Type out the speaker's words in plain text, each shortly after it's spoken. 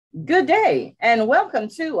Good day and welcome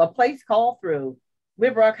to A Place Called Through.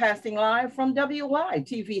 We're broadcasting live from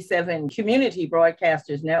WYTV7 Community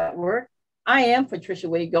Broadcasters Network. I am Patricia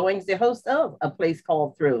Goings, the host of A Place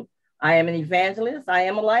Called Through. I am an evangelist. I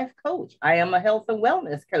am a life coach. I am a health and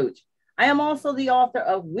wellness coach. I am also the author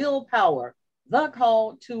of Willpower, The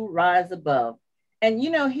Call to Rise Above. And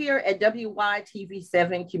here at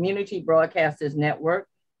WYTV7 Community Broadcasters Network,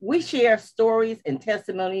 we share stories and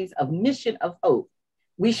testimonies of mission of hope.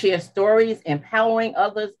 We share stories empowering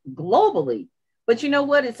others globally. But you know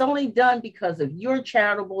what? It's only done because of your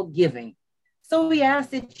charitable giving. So we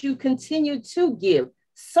ask that you continue to give,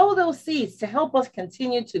 sow those seeds to help us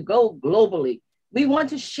continue to go globally. We want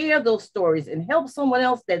to share those stories and help someone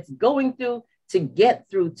else that's going through to get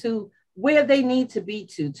through to where they need to be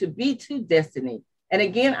to destiny. And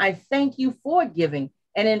again, I thank you for giving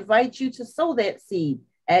and invite you to sow that seed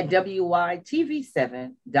at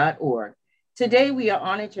WYTV7.org. Today, we are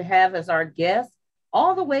honored to have as our guest,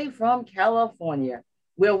 all the way from California.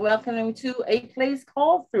 We're welcoming to A Place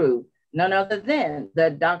Called Through, none other than the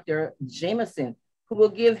Dr. Jamison, who will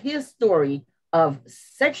give his story of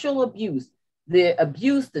sexual abuse,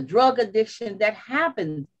 the drug addiction that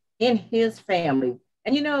happened in his family.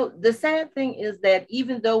 And the sad thing is that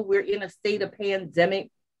even though we're in a state of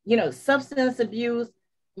pandemic, substance abuse,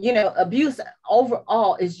 abuse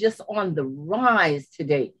overall is just on the rise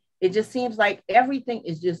today. It just seems like everything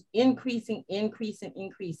is just increasing.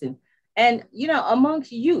 And,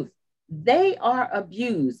 amongst youth, they are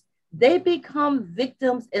abused. They become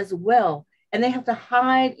victims as well. And they have to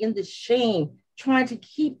hide in the shame, trying to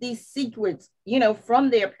keep these secrets,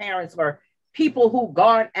 from their parents or people who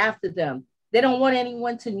guard after them. They don't want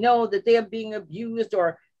anyone to know that they're being abused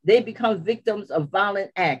or they become victims of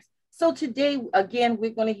violent acts. So today, again,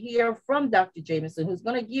 we're going to hear from Dr. Jamison, who's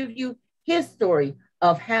going to give you his story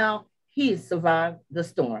of how he survived the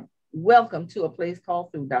storm. Welcome to A Place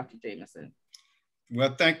Called Through, Dr. Jamison.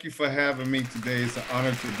 Well, thank you for having me today. It's an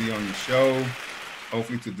honor to be on your show,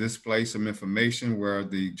 hopefully to display some information where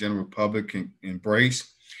the general public can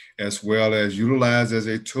embrace, as well as utilize as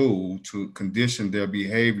a tool to condition their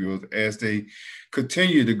behaviors as they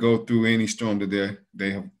continue to go through any storm that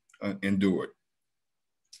they have endured.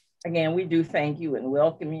 Again, we do thank you and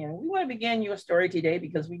welcome you. And we want to begin your story today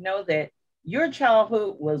because we know that your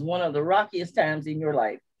childhood was one of the rockiest times in your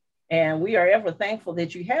life. And we are ever thankful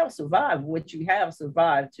that you have survived what you have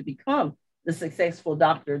survived to become the successful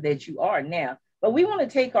doctor that you are now. But we want to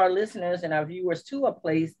take our listeners and our viewers to a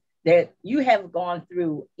place that you have gone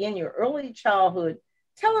through in your early childhood.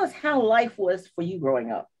 Tell us how life was for you growing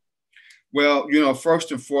up. Well,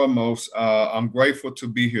 first and foremost, I'm grateful to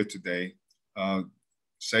be here today.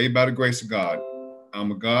 Saved by the grace of God.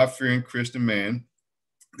 I'm a God-fearing Christian man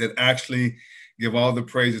that actually give all the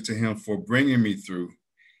praises to him for bringing me through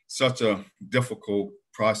such a difficult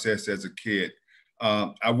process as a kid.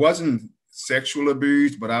 I wasn't sexual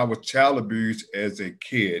abused, but I was child abused as a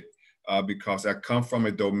kid because I come from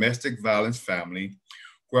a domestic violence family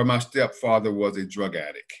where my stepfather was a drug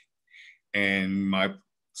addict. And my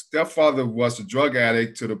stepfather was a drug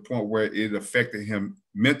addict to the point where it affected him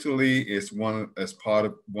mentally as part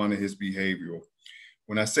of one of his behavioral.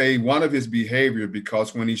 When I say one of his behavior,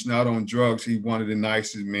 because when he's not on drugs, he's one of the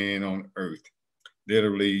nicest men on earth.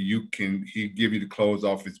 Literally, he'd give you the clothes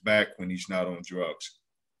off his back when he's not on drugs.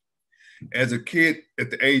 As a kid,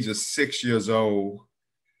 at the age of 6 years old,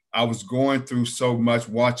 I was going through so much,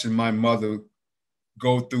 watching my mother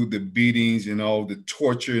go through the beatings and all the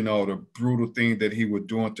torture and all the brutal things that he was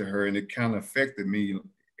doing to her. And it kind of affected me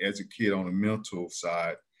as a kid on the mental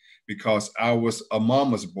side because I was a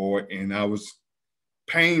mama's boy and it was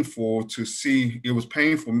painful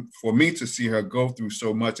for me to see her go through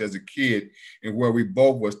so much as a kid and where we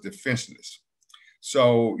both was defenseless.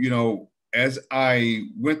 So, as I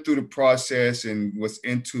went through the process and was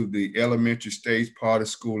into the elementary stage part of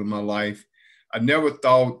school in my life, I never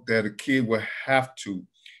thought that a kid would have to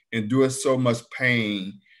endure so much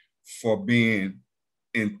pain for being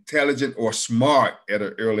intelligent or smart at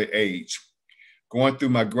an early age. Going through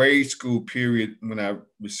my grade school period when I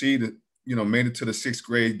made it to the 6th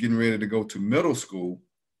grade, getting ready to go to middle school,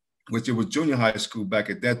 which it was junior high school back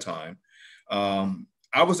at that time.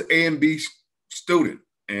 I was A and B student.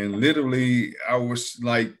 And literally I was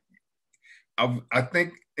like, I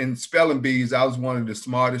think in spelling bees, I was one of the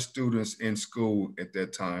smartest students in school at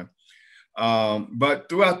that time. But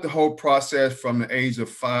throughout the whole process from the age of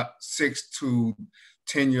 6 to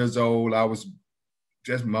 10 years old,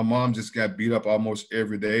 my mom just got beat up almost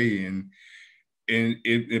every day. And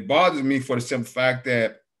it bothers me for the simple fact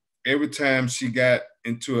that every time she got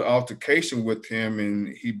into an altercation with him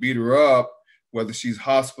and he beat her up, whether she's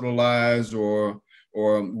hospitalized or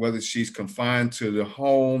whether she's confined to the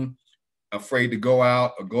home, afraid to go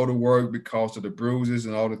out or go to work because of the bruises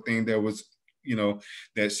and all the things that was,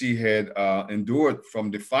 that she had endured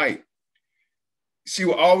from the fight. She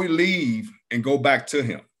would always leave and go back to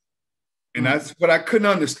him. And that's what I couldn't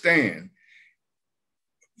understand.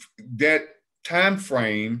 That time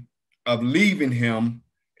frame of leaving him,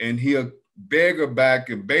 and he'll beg her back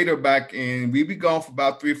and bait her back in. We'd be gone for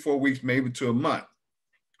about 3 or 4 weeks, maybe to a month.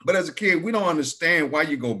 But as a kid, we don't understand why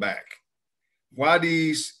you go back, why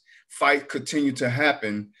these fights continue to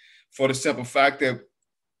happen, for the simple fact that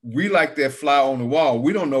we like that fly on the wall.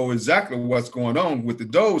 We don't know exactly what's going on with the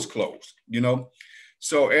doors closed,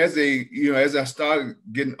 So as I started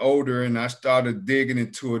getting older and I started digging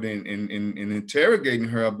into it and interrogating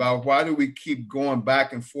her about why do we keep going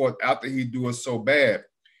back and forth after he do us so bad.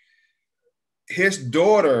 His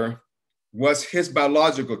daughter was his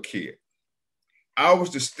biological kid. I was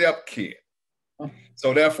the step kid.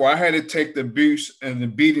 So therefore I had to take the abuse and the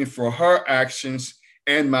beating for her actions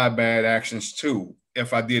and my bad actions too,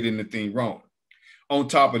 if I did anything wrong. On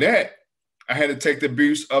top of that, I had to take the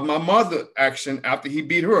abuse of my mother's action after he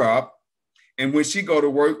beat her up. And when she go to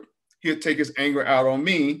work, he'll take his anger out on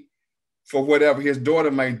me for whatever his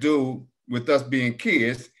daughter might do with us being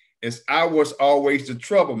kids, as I was always the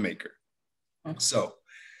troublemaker.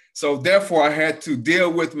 So therefore I had to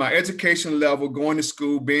deal with my education level, going to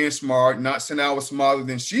school, being smart, not saying I was smarter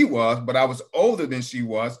than she was, but I was older than she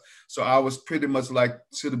was. So I was pretty much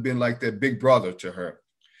should have been like that big brother to her.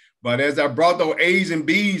 But as I brought those A's and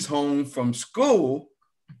B's home from school,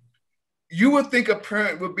 you would think a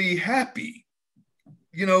parent would be happy.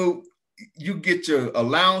 You get your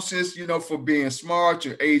allowances, for being smart,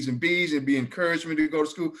 your A's and B's, and be encouragement to go to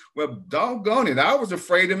school. Well, doggone it, I was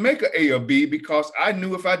afraid to make an A or B because I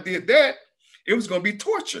knew if I did that, it was going to be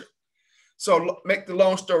torture. So make the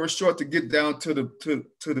long story short, to get down to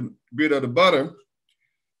the bit of the butter,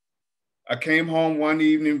 I came home one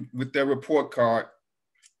evening with that report card.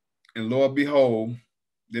 And Lord and behold,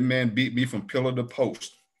 the man beat me from pillar to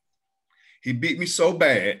post. He beat me so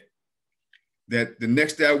bad that the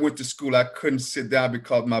next day I went to school, I couldn't sit down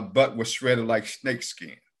because my butt was shredded like snake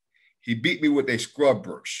skin. He beat me with a scrub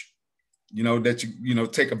brush, that you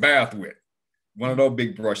take a bath with, one of those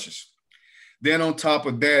big brushes. Then on top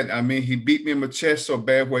of that, he beat me in my chest so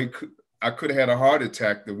bad where I could have had a heart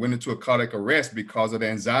attack that went into a cardiac arrest because of the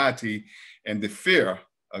anxiety and the fear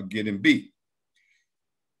of getting beat.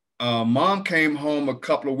 Mom came home a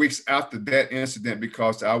couple of weeks after that incident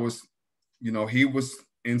because I was, he was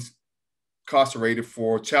incarcerated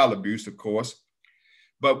for child abuse, of course.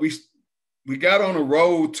 But we got on a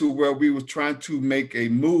road to where we were trying to make a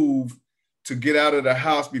move to get out of the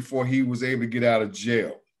house before he was able to get out of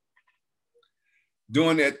jail.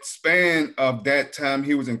 During that span of that time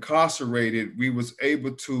he was incarcerated, we was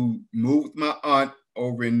able to move with my aunt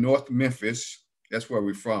over in North Memphis. That's where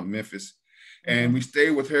we're from, Memphis. And we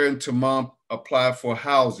stayed with her until Mom applied for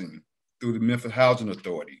housing through the Memphis Housing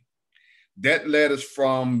Authority. That led us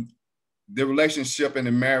from the relationship and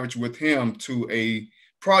the marriage with him to a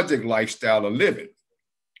project lifestyle of living.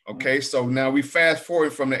 Okay, so now we fast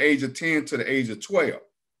forward from the age of 10 to the age of 12.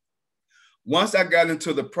 Once I got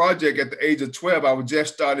into the project at the age of 12, I was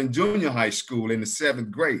just starting junior high school in the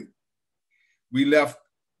 7th grade. We left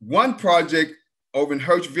one project over in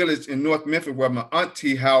Hirsch Village in North Memphis, where my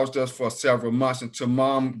auntie housed us for several months until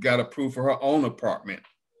Mom got approved for her own apartment.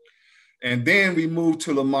 And then we moved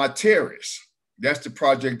to Lamar Terrace. That's the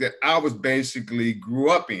project that I was basically grew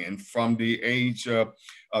up in from the age of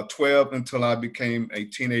 12 until I became a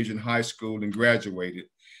teenager in high school and graduated.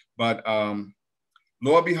 But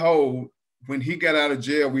Lord behold, when he got out of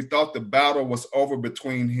jail, we thought the battle was over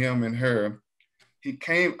between him and her. He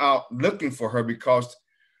came out looking for her because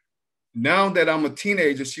now that I'm a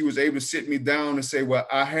teenager, she was able to sit me down and say, well,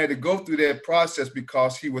 I had to go through that process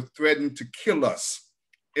because he was threatening to kill us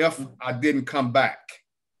if I didn't come back.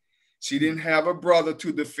 She didn't have a brother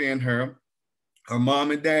to defend her. Her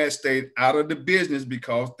mom and dad stayed out of the business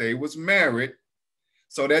because they was married.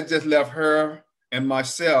 So that just left her and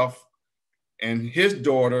myself and his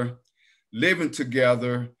daughter living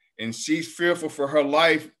together. And she's fearful for her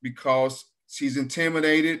life because she's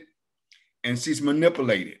intimidated and she's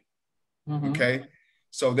manipulated. Okay.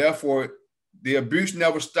 So therefore, the abuse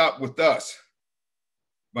never stopped with us.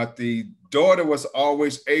 But the daughter was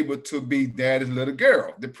always able to be daddy's little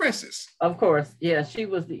girl, the princess. Of course. Yeah, she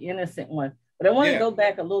was the innocent one. But I want to go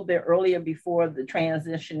back a little bit earlier before the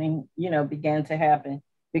transitioning, began to happen,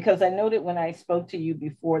 because I noted when I spoke to you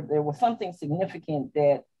before, there was something significant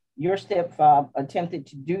that your stepfather attempted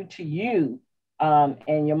to do to you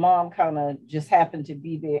And your mom kind of just happened to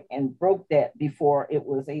be there and broke that before it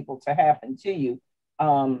was able to happen to you.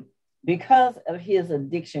 Because of his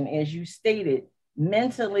addiction, as you stated,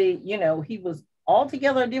 mentally, he was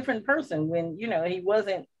altogether a different person when, he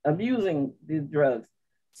wasn't abusing the drugs.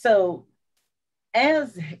 So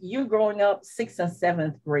as you're growing up, 6th and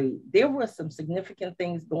 7th grade, there were some significant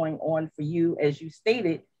things going on for you, as you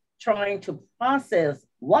stated, trying to process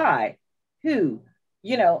why, who,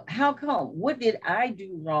 how come, what did I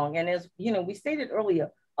do wrong? And as, we stated earlier,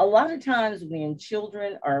 a lot of times when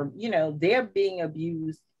children are, they're being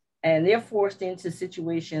abused and they're forced into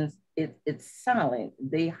situations, it's silent.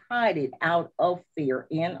 They hide it out of fear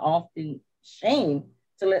and often shame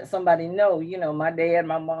to let somebody know, my dad,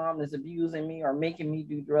 my mom is abusing me or making me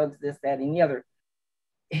do drugs, this, that, and the other.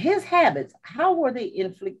 His habits, how were they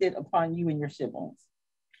inflicted upon you and your siblings?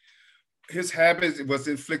 His habits was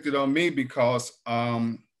inflicted on me because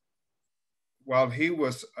while he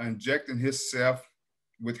was injecting himself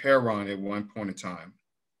with heroin at one point in time,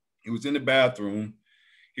 he was in the bathroom.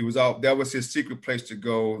 He was out. That was his secret place to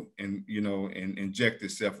go and, and inject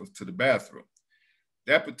himself to the bathroom.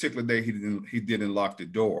 That particular day, he didn't lock the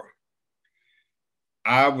door.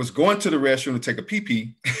 I was going to the restroom to take a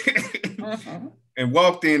pee-pee and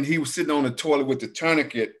walked in. He was sitting on the toilet with the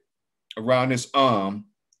tourniquet around his arm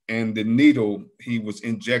and the needle he was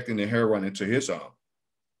injecting the heroin into his arm.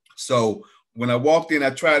 So when I walked in, I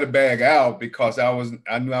tried to bag out because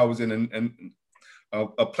I knew I was in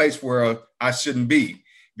a place where I shouldn't be,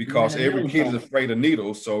 because every kid is afraid of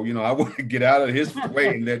needles. So, I want to get out of his way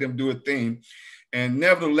and let him do a thing. And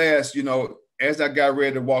nevertheless, as I got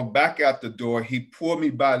ready to walk back out the door, he pulled me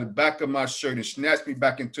by the back of my shirt and snatched me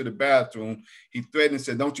back into the bathroom. He threatened and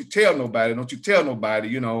said, don't you tell nobody,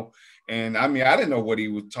 And I didn't know what he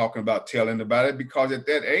was talking about telling about it, because at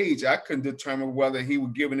that age, I couldn't determine whether he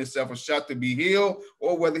was giving himself a shot to be healed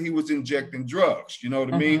or whether he was injecting drugs. You know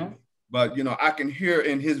what I mean? But, I can hear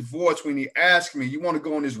in his voice when he asked me, you want to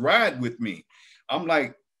go on this ride with me? I'm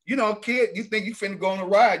like, kid, you think you finna go on a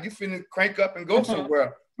ride? You finna crank up and go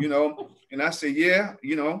somewhere, And I said, yeah,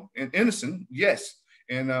 and innocent, yes.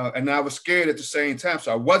 And I was scared at the same time,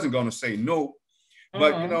 so I wasn't going to say no.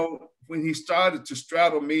 But, when he started to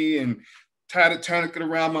straddle me and tie the tourniquet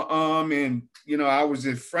around my arm, and, I was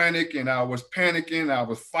just frantic and I was panicking, I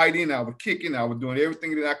was fighting, I was kicking, I was doing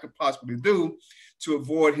everything that I could possibly do to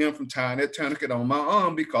avoid him from tying that tourniquet on my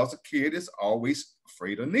arm, because a kid is always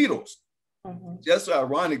afraid of needles. Just so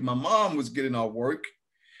ironic, my mom was getting off work.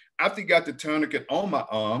 After he got the tourniquet on my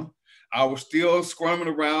arm, I was still squirming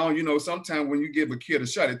around. Sometimes when you give a kid a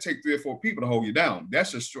shot, it takes 3 or 4 people to hold you down.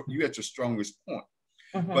 That's you at your strongest point.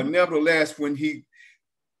 But nevertheless, when he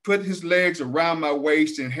put his legs around my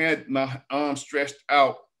waist and had my arm stretched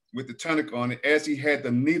out with the tourniquet on it, as he had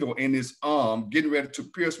the needle in his arm, getting ready to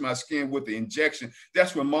pierce my skin with the injection,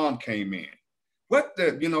 that's when mom came in. What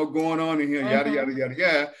the, going on in here, yada, yada, yada,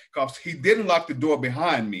 yada, because he didn't lock the door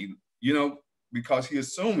behind me, because he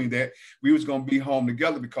assumed me that we was going to be home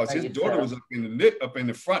together, because his daughter was up in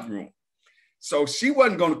the front room. So she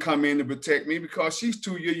wasn't going to come in to protect me because she's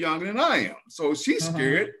 2 years younger than I am. So she's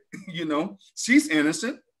scared, she's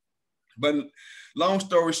innocent. But long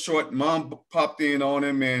story short, mom popped in on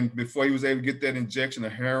him, and before he was able to get that injection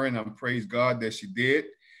of heroin, I praise God that she did.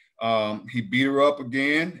 He beat her up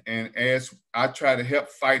again. And as I tried to help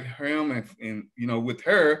fight him and with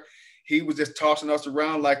her, he was just tossing us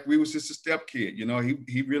around like we was just a step kid.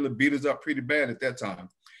 He really beat us up pretty bad at that time.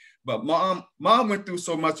 But mom went through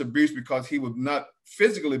so much abuse because he was not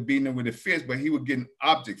physically beating her with a fist, but he was getting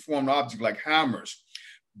foreign objects like hammers,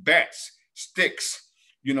 bats, sticks,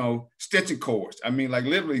 stitching cords. Like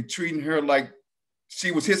literally treating her like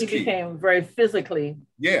she was his kid. He became very physically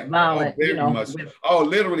violent. Very much.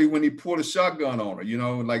 Literally when he pulled a shotgun on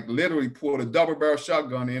her, like literally pulled a double barrel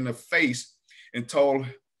shotgun in her face and told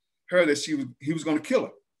her that he was going to kill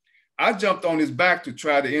her. I jumped on his back to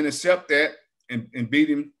try to intercept that and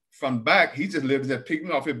beat him from back. He just literally just picked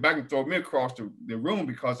me off his back and threw me across the room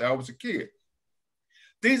because I was a kid.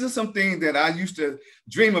 These are some things that I used to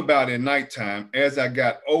dream about at nighttime as I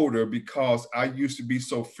got older, because I used to be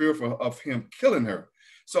so fearful of him killing her.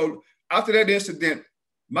 So after that incident,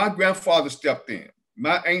 my grandfather stepped in.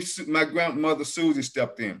 My grandmother Susie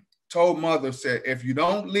stepped in, told mother, said, if you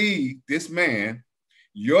don't leave this man,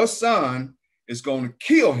 your son is going to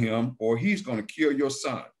kill him, or he's going to kill your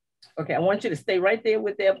son. Okay, I want you to stay right there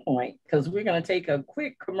with that point, because we're going to take a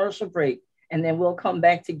quick commercial break, and then we'll come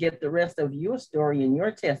back to get the rest of your story and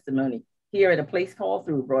your testimony here at A Place Called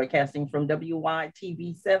Through, broadcasting from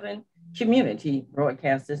WYTV7 Community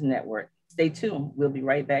Broadcasters Network. Stay tuned. We'll be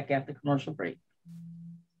right back after commercial break.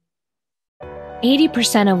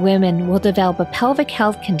 80% of women will develop a pelvic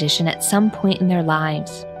health condition at some point in their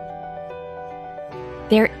lives.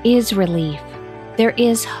 There is relief. There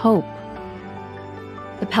is hope.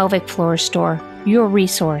 The Pelvic Floor Store, your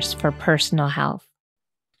resource for personal health.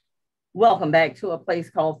 Welcome back to A Place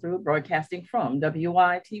Called Through, broadcasting from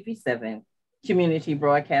WYTV7, Community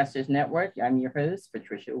Broadcasters Network. I'm your host,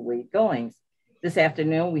 Patricia Goings. This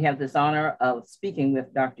afternoon, we have this honor of speaking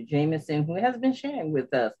with Dr. Jamison, who has been sharing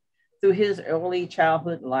with us through his early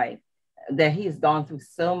childhood life that he's gone through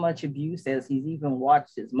so much abuse, as he's even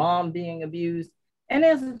watched his mom being abused, and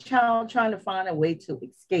as a child trying to find a way to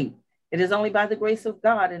escape. It is only by the grace of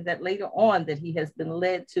God and that later on that he has been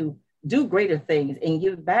led to do greater things and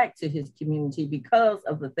give back to his community because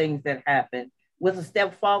of the things that happened with a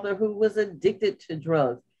stepfather who was addicted to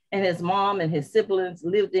drugs, and his mom and his siblings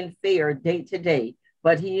lived in fear day to day.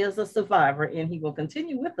 But he is a survivor, and he will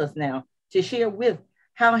continue with us now to share with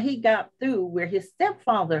how he got through where his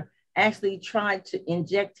stepfather actually tried to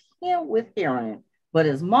inject him with heroin, but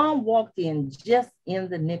his mom walked in just in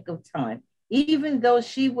the nick of time. Even though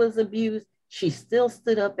she was abused, she still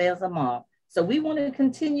stood up as a mom. So we want to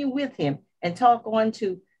continue with him and talk on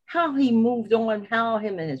to how he moved on, how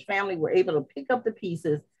him and his family were able to pick up the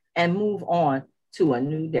pieces and move on to a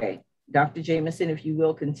new day. Dr. Jamison, if you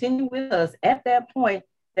will, continue with us at that point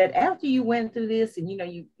that after you went through this and,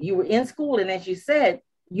 you were in school, and as you said,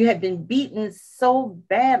 you had been beaten so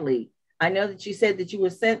badly. I know that you said that you were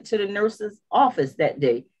sent to the nurse's office that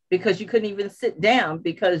day because you couldn't even sit down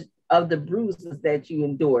because of the bruises that you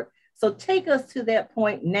endured. So take us to that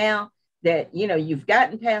point now that, you've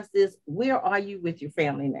gotten past this. Where are you with your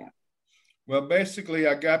family now? Well, basically,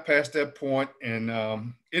 I got past that point, and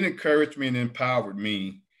it encouraged me and empowered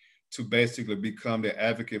me to basically become the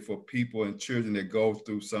advocate for people and children that go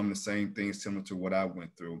through some of the same things similar to what I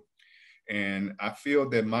went through. And I feel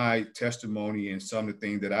that my testimony and some of the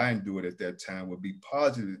things that I endured at that time would be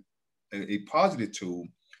a positive tool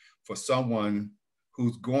for someone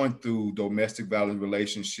who's going through domestic violence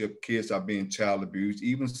relationship, kids are being child abused,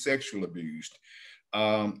 even sexual abused.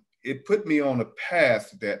 It put me on a path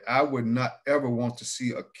that I would not ever want to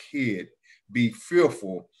see a kid be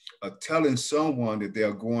fearful of telling someone that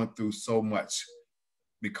they're going through so much,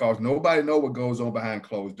 because nobody knows what goes on behind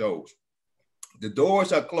closed doors. The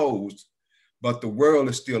doors are closed, but the world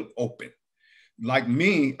is still open. Like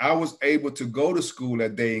me, I was able to go to school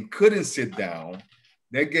that day and couldn't sit down.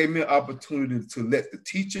 That gave me an opportunity to let the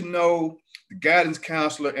teacher know, the guidance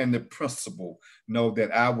counselor, and the principal know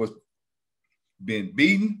that I was being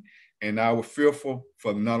beaten, and I was fearful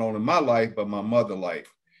for not only my life, but my mother's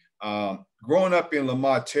life. Growing up in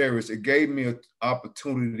Lamar Terrace, it gave me an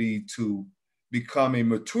opportunity to become a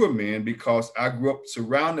mature man, because I grew up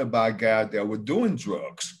surrounded by guys that were doing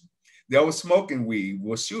drugs, that were smoking weed,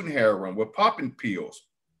 were shooting heroin, were popping pills.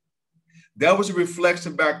 That was a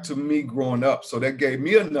reflection back to me growing up. So that gave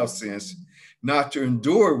me enough sense not to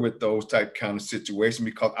endure with those type kind of situations,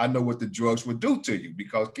 because I know what the drugs would do to you.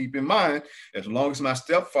 Because keep in mind, as long as my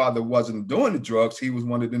stepfather wasn't doing the drugs, he was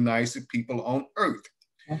one of the nicest people on earth.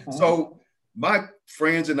 So my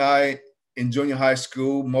friends and I in junior high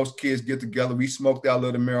school, most kids get together. We smoked our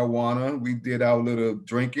little marijuana. We did our little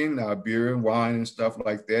drinking, our beer and wine and stuff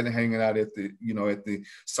like that, and hanging out at the, at the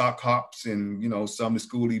sock hops and, some of the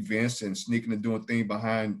school events, and sneaking and doing things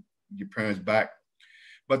behind your parents' back.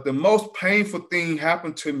 But the most painful thing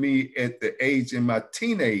happened to me at the age in my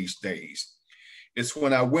teenage days. It's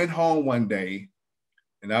when I went home one day,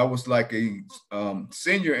 and I was like a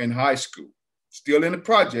senior in high school, still in the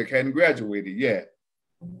project, hadn't graduated yet.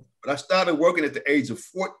 But I started working at the age of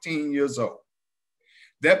 14 years old.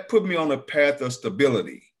 That put me on a path of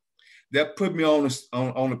stability. That put me on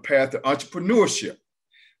a path of entrepreneurship.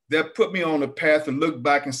 That put me on a path to look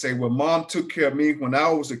back and say, well, mom took care of me when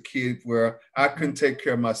I was a kid where I couldn't take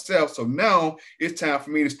care of myself. So now it's time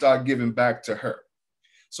for me to start giving back to her.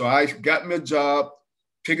 So I got me a job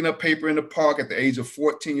picking up paper in the park at the age of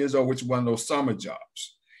 14 years old, which was one of those summer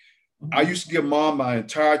jobs. I used to give mom my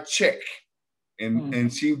entire check.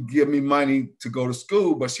 And she would give me money to go to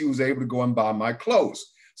school, but she was able to go and buy my clothes.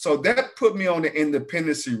 So that put me on the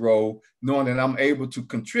independency role, knowing that I'm able to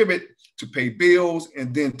contribute, to pay bills,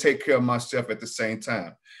 and then take care of myself at the same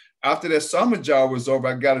time. After that summer job was over,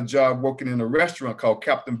 I got a job working in a restaurant called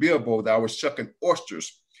Captain Bilbo that I was shucking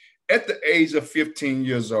oysters at the age of 15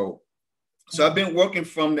 years old. So I've been working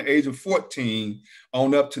from the age of 14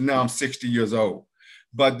 on up to now I'm 60 years old.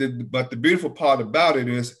 But the beautiful part about it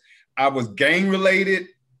is I was gang related.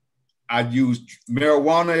 I used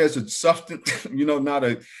marijuana as a substance, not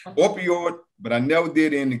an opioid, but I never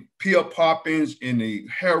did any pill poppings, any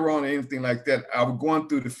heroin, or anything like that. I was going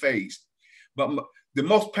through the phase. But the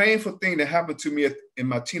most painful thing that happened to me in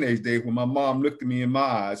my teenage days when my mom looked at me in my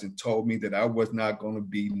eyes and told me that I was not going to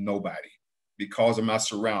be nobody because of my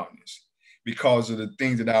surroundings, because of the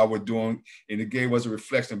things that I was doing. And it gave us a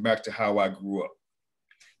reflection back to how I grew up.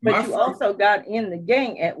 But you also got in the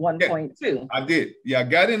gang at one point too. I did. Yeah, I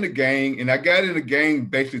got in the gang, and I got in the gang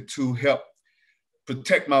basically to help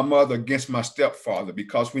protect my mother against my stepfather,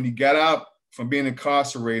 because when he got out from being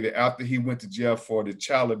incarcerated after he went to jail for the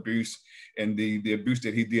child abuse and the abuse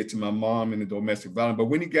that he did to my mom and the domestic violence. But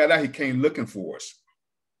when he got out, he came looking for us.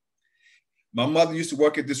 My mother used to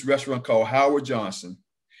work at this restaurant called Howard Johnson.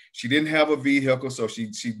 She didn't have a vehicle, so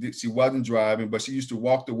she wasn't driving, but she used to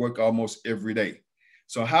walk to work almost every day.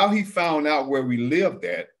 So how he found out where we lived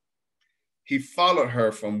at, he followed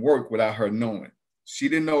her from work without her knowing. She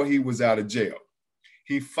didn't know he was out of jail.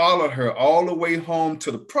 He followed her all the way home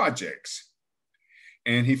to the projects,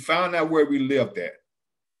 and he found out where we lived at.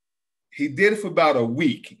 He did it for about a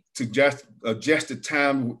week to just adjust the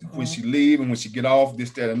time when she leave and when she get off, this,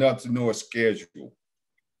 that, and other, to know her schedule.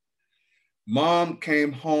 Mom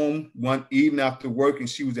came home one evening after work, and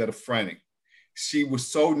she was at a frantic. She was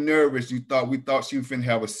so nervous, we thought she was going to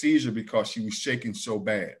have a seizure because she was shaking so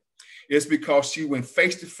bad. It's because she went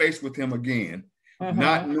face to face with him again,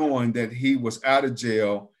 not knowing that he was out of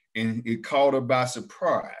jail, and it caught her by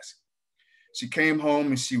surprise. She came home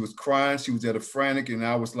and she was crying. She was at a frantic, and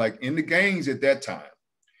I was like in the gangs at that time.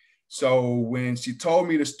 So when she told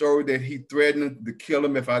me the story that he threatened to kill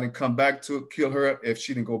him if I didn't come back to kill her, if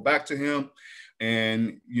she didn't go back to him,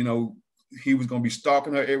 and he was going to be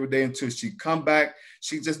stalking her every day until she come back,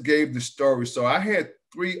 she just gave the story. So I had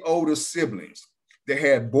 3 older siblings that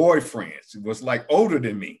had boyfriends. It was like older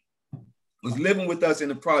than me, was living with us in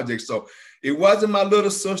the project. So it wasn't my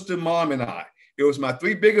little sister, mom, and I. It was my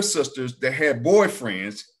 3 bigger sisters that had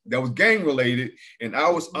boyfriends that was gang related, and I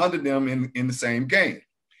was under them in the same gang.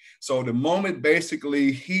 So the moment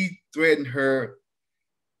basically he threatened her,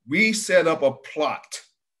 we set up a plot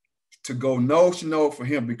to go nose to nose for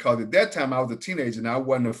him, because at that time I was a teenager and I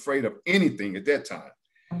wasn't afraid of anything at that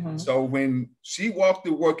time. So when she walked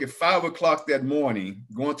to work at 5 o'clock that morning,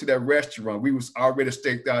 going to that restaurant, we was already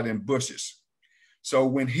staked out in bushes. So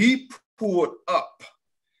when he pulled up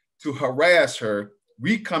to harass her,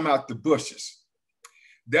 we come out the bushes.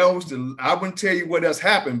 I wouldn't tell you what else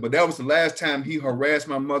happened, but that was the last time he harassed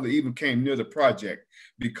my mother, even came near the project,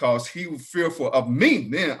 because he was fearful of me.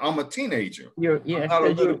 Then I'm a teenager. I'm not a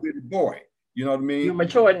little bitty boy. You know what I mean? You're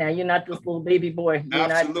mature now. You're not this little baby boy. You're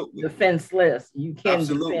not defenseless. You can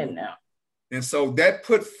defend now. And so that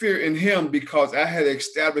put fear in him, because I had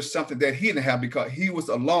established something that he didn't have, because he was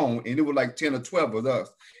alone, and it was like 10 or 12 of us.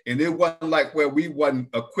 And it wasn't like where we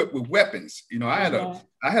wasn't equipped with weapons.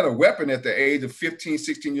 I had a weapon at the age of 15,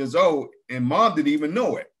 16 years old, and mom didn't even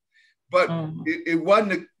know it. But it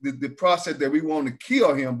wasn't the process that we wanted to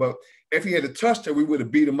kill him. But if he had touched her, we would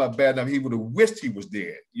have beat him up bad enough. He would have wished he was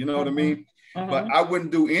dead. You know what I mean? But I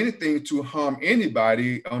wouldn't do anything to harm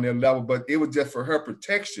anybody on their level, but it was just for her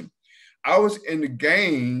protection. I was in the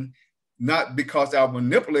gang, not because I was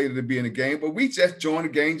manipulated to be in the gang, but we just joined the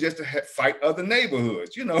gang just to fight other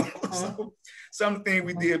neighborhoods, So some of the things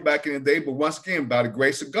we did back in the day, but once again, by the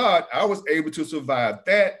grace of God, I was able to survive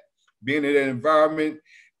that, being in that environment,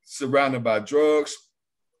 surrounded by drugs.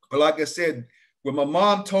 But like I said, when my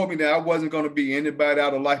mom told me that I wasn't going to be anybody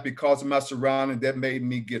out of life because of my surroundings, that made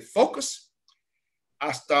me get focused.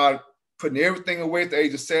 I started putting everything away at the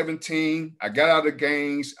age of 17. I got out of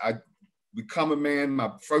gangs. I become a man. My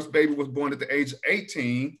first baby was born at the age of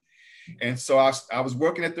 18. And so I was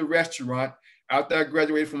working at the restaurant. After I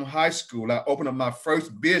graduated from high school, I opened up my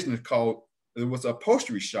first business it was a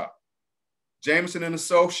upholstery shop, Jamison and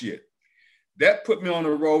Associate. That put me on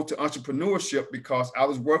the road to entrepreneurship, because I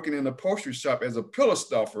was working in a upholstery shop as a pillow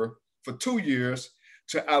stuffer for 2 years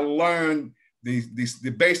till I learned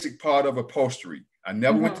the basic part of upholstery. I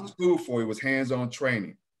never went to school for it. It was hands-on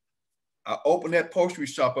training. I opened that upholstery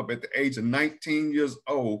shop up at the age of 19 years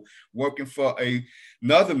old, working for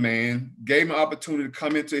another man, gave me an opportunity to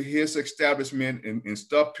come into his establishment and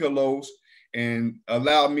stuff pillows, and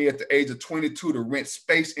allowed me at the age of 22 to rent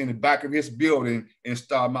space in the back of his building and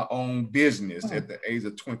start my own business at the age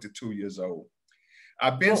of 22 years old.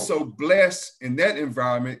 I've been so blessed in that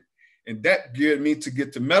environment, and that geared me to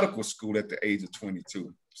get to medical school at the age of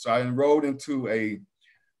 22. So I enrolled into a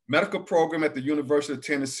medical program at the University of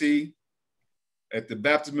Tennessee at the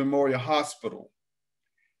Baptist Memorial Hospital.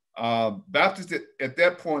 Baptist at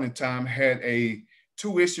that point in time had a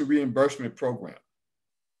tuition reimbursement program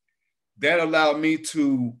that allowed me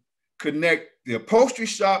to connect the upholstery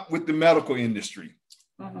shop with the medical industry.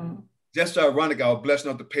 just ironic, I was blessed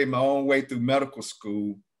enough to pay my own way through medical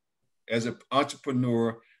school as an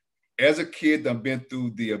entrepreneur. As a kid, I've been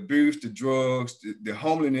through the abuse, the drugs, the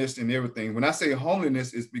homelessness and everything. When I say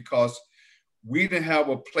homelessness, it's because we didn't have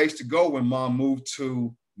a place to go when mom moved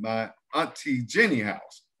to my auntie Jenny's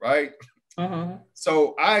house, right?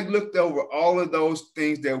 So I looked over all of those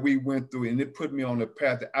things that we went through, and it put me on the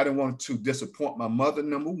path that I didn't want to disappoint my mother,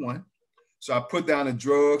 number one. So I put down the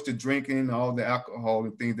drugs, the drinking, all the alcohol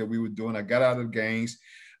and things that we were doing. I got out of the gangs.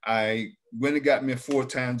 I went and got me a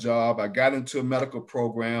full-time job. I got into a medical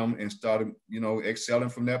program and started, excelling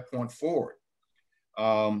from that point forward.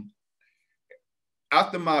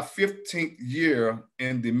 After my 15th year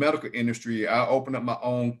in the medical industry, I opened up my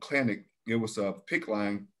own clinic. It was a PICC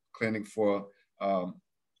line clinic for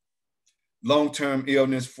long-term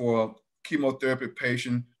illness for chemotherapy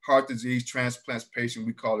patient, heart disease, transplants patient.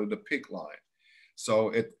 We call it a PICC line.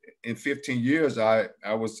 So in 15 years, I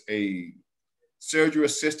was a surgery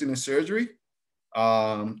assistant in surgery.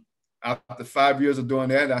 After 5 years of doing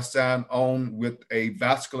that, I signed on with a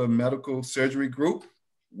vascular medical surgery group,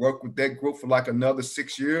 worked with that group for like another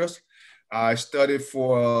 6 years. I studied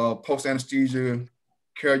for a post-anesthesia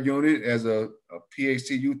care unit as a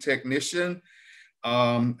PACU technician.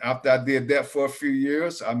 After I did that for a few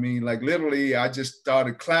years, I mean, like literally, I just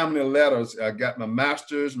started climbing the ladders. I got my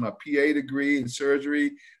master's, my PA degree in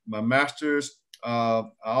surgery, my master's. I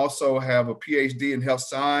also have a PhD in health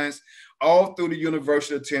science, all through the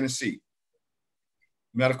University of Tennessee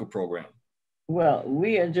medical program. Well,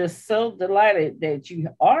 we are just so delighted that you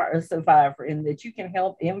are a survivor and that you can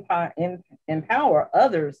help empower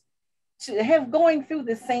others to have going through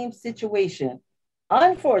the same situation.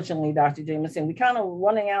 Unfortunately, Dr. Jamison, we're kind of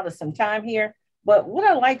running out of some time here, but what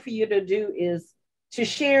I'd like for you to do is to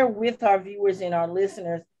share with our viewers and our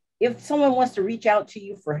listeners, if someone wants to reach out to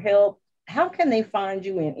you for help, how can they find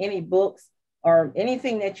you in any books or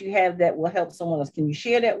anything that you have that will help someone else? Can you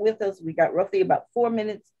share that with us? We got roughly about 3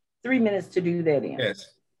 minutes to do that in.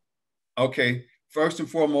 Yes. Okay. First and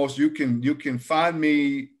foremost, you can find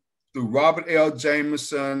me through Robert L.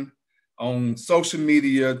 Jamison on social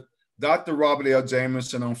media, Dr. Robert L.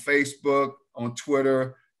 Jamison on Facebook, on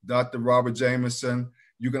Twitter, Dr. Robert Jamison.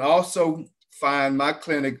 You can also find my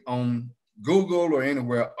clinic on Google or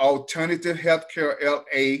anywhere,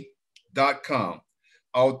 alternativehealthcarela.com,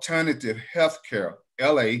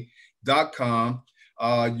 alternativehealthcarela.com.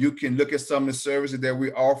 You can look at some of the services that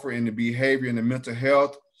we offer in the behavior and the mental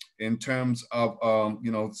health in terms of,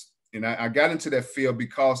 and I got into that field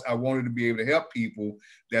because I wanted to be able to help people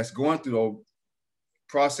that's going through those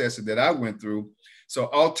processes that I went through. So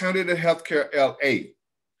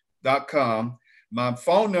alternativehealthcarela.com. My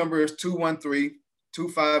phone number is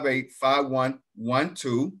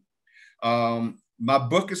 213-258-5112. My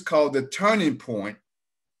book is called The Turning Point.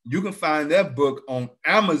 You can find that book on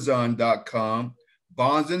Amazon.com,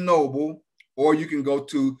 Barnes & Noble, or you can go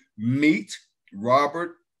to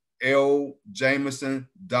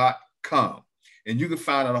meetrobertljamison.com. And you can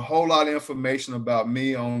find out a whole lot of information about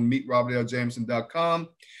me on meetrobertljamison.com.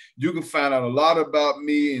 You can find out a lot about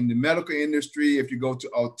me in the medical industry if you go to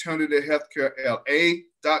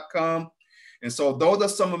alternativehealthcarela.com. And so those are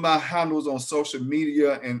some of my handles on social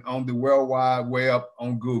media and on the World Wide Web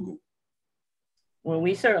on Google. Well,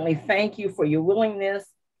 we certainly thank you for your willingness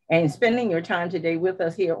and spending your time today with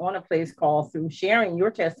us here on A Place Called Through, sharing your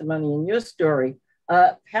testimony and your story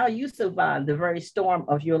of how you survived the very storm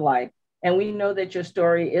of your life. And we know that your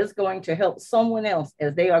story is going to help someone else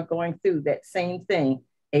as they are going through that same thing,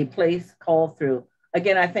 A Place Called Through.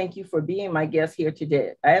 Again, I thank you for being my guest here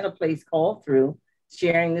today at A Place Called Through,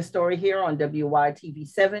 sharing this story here on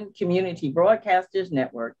WYTV7 Community Broadcasters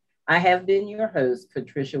Network. I have been your host,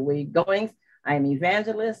 Patricia Wade Goings. I am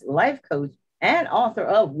evangelist, life coach, and author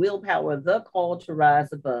of Willpower, The Call to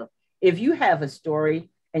Rise Above. If you have a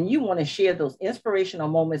story and you want to share those inspirational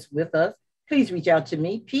moments with us, please reach out to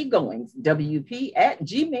me,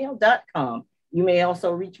 pgoings@gmail.com. You may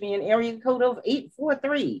also reach me in area code of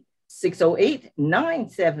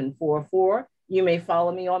 843-608-9744. You may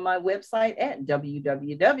follow me on my website at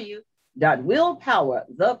www.willpower,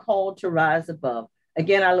 The Call to Rise Above.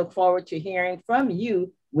 Again, I look forward to hearing from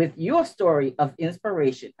you with your story of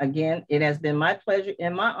inspiration. Again, it has been my pleasure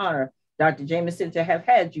and my honor, Dr. Jamison, to have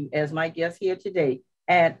had you as my guest here today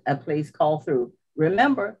at A Place Called Through.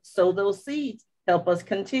 Remember, sow those seeds. Help us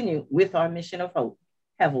continue with our mission of hope.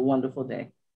 Have a wonderful day.